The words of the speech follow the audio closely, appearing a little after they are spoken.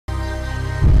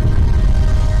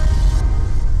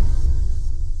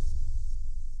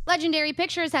Legendary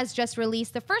Pictures has just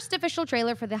released the first official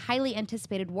trailer for the highly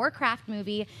anticipated Warcraft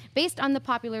movie based on the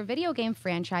popular video game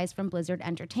franchise from Blizzard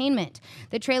Entertainment.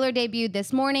 The trailer debuted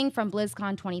this morning from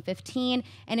BlizzCon 2015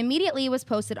 and immediately was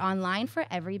posted online for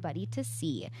everybody to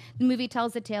see. The movie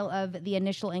tells the tale of the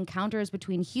initial encounters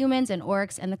between humans and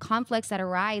orcs and the conflicts that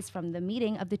arise from the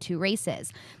meeting of the two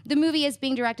races. The movie is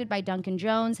being directed by Duncan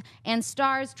Jones and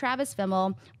stars Travis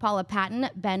Fimmel, Paula Patton,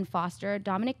 Ben Foster,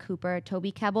 Dominic Cooper,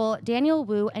 Toby Kebbell, Daniel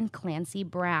Wu, and Clancy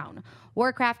Brown.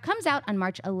 Warcraft comes out on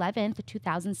March 11th,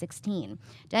 2016.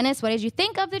 Dennis, what did you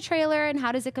think of the trailer, and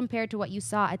how does it compare to what you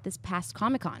saw at this past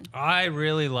Comic-Con? I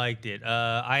really liked it.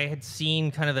 I had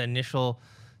seen kind of the initial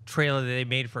trailer that they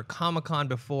made for Comic-Con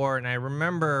before, and I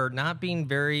remember not being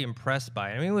very impressed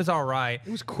by it. I mean, it was all right. It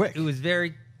was quick. It was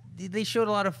very... They showed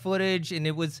a lot of footage, and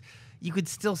it was... You could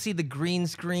still see the green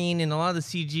screen, and a lot of the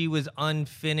CG was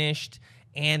unfinished.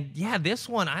 And yeah, this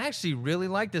one, I actually really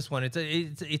like this one.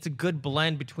 It's a good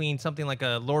blend between something like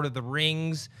a Lord of the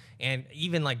Rings and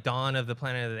even like Dawn of the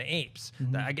Planet of the Apes.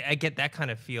 I get that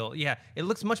kind of feel. Yeah, it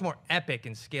looks much more epic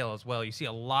in scale as well. You see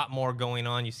a lot more going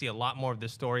on. You see a lot more of the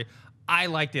story. I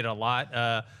liked it a lot.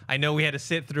 I know we had to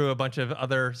sit through a bunch of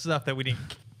other stuff that we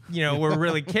didn't, we're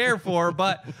really care for,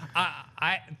 but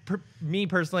me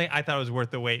personally, I thought it was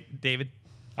worth the wait. David?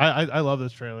 I love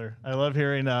this trailer. I love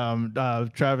hearing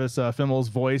Travis Fimmel's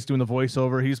voice doing the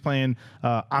voiceover. He's playing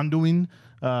Anduin,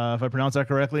 if I pronounce that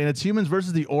correctly, and it's humans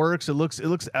versus the orcs. It looks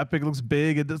epic. It looks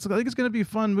big. I think it's going to be a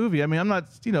fun movie. I mean, I'm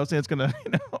not saying it's going to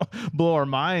blow our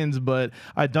minds, but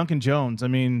Duncan Jones. I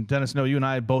mean, Dennis, you and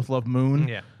I both love Moon.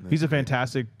 Yeah, he's a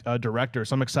fantastic director.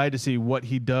 So I'm excited to see what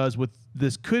he does with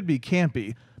this. Could be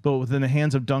campy, but within the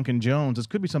hands of Duncan Jones, this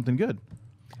could be something good.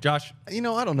 Josh? I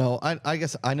don't know. I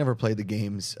guess I never played the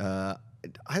games. I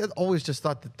had always just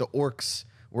thought that the orcs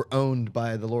were owned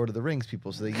by the Lord of the Rings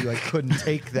people, so that you couldn't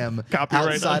take them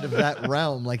outside of that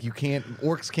realm. Like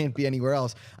orcs can't be anywhere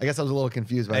else. I guess I was a little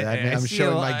confused by that. I'm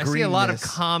showing my greenness. I see a lot of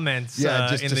comments in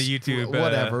the YouTube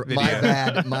whatever.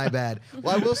 video. My bad.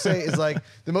 What I will say is the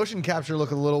motion capture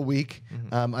looked a little weak.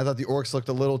 I thought the orcs looked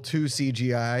a little too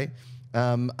CGI.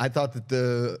 I thought that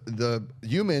the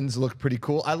humans looked pretty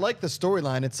cool. I like the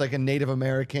storyline. It's like a Native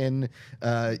American,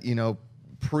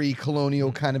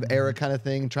 pre-colonial kind of era kind of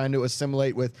thing, trying to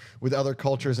assimilate with other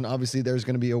cultures, and obviously there's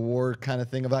going to be a war kind of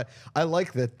thing about it. I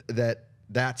like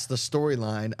that's the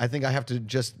storyline. I think I have to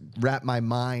just wrap my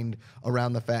mind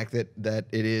around the fact that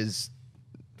it is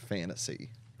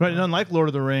fantasy. Right, and unlike Lord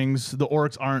of the Rings, the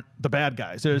orcs aren't the bad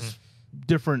guys. There's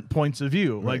different points of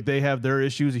view. Right. Like they have their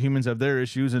issues, the humans have their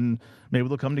issues, and maybe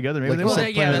they'll come together. Maybe they won't.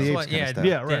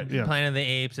 Planet of the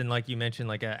Apes, and like you mentioned,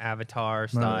 like an Avatar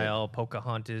style,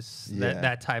 Pocahontas,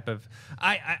 that type of.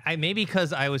 I maybe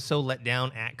because I was so let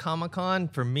down at Comic-Con,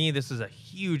 for me this is a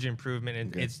huge improvement,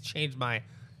 and it's changed my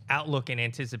outlook and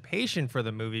anticipation for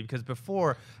the movie, because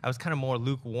before I was kind of more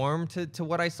lukewarm to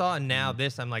what I saw, and now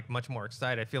this I'm like much more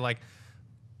excited. I feel like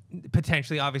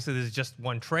potentially, obviously this is just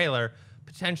one trailer,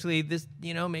 potentially this,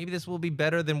 maybe this will be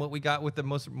better than what we got with the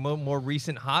more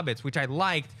recent Hobbits, which I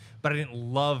liked, but I didn't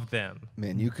love them.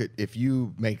 Man, if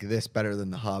you make this better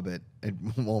than the Hobbit, it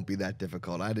won't be that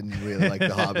difficult. I didn't really like the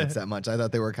Hobbits that much. I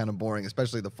thought they were kind of boring,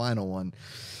 especially the final one.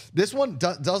 This one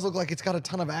does look like it's got a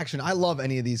ton of action. I love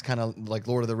any of these kind of like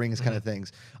Lord of the Rings kind of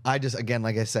things. I just, again,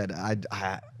 like I said,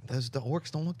 the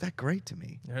orcs don't look that great to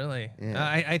me. Really?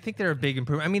 Yeah. I think they're a big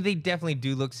improvement. I mean, they definitely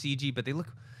do look CG, but they look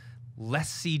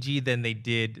less CG than they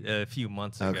did a few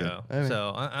months ago. Okay.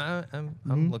 So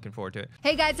I'm looking forward to it.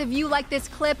 Hey guys, if you like this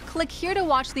clip, click here to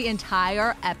watch the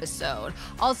entire episode.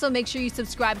 Also, make sure you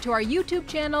subscribe to our YouTube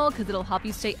channel because it'll help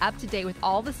you stay up to date with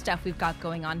all the stuff we've got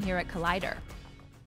going on here at Collider.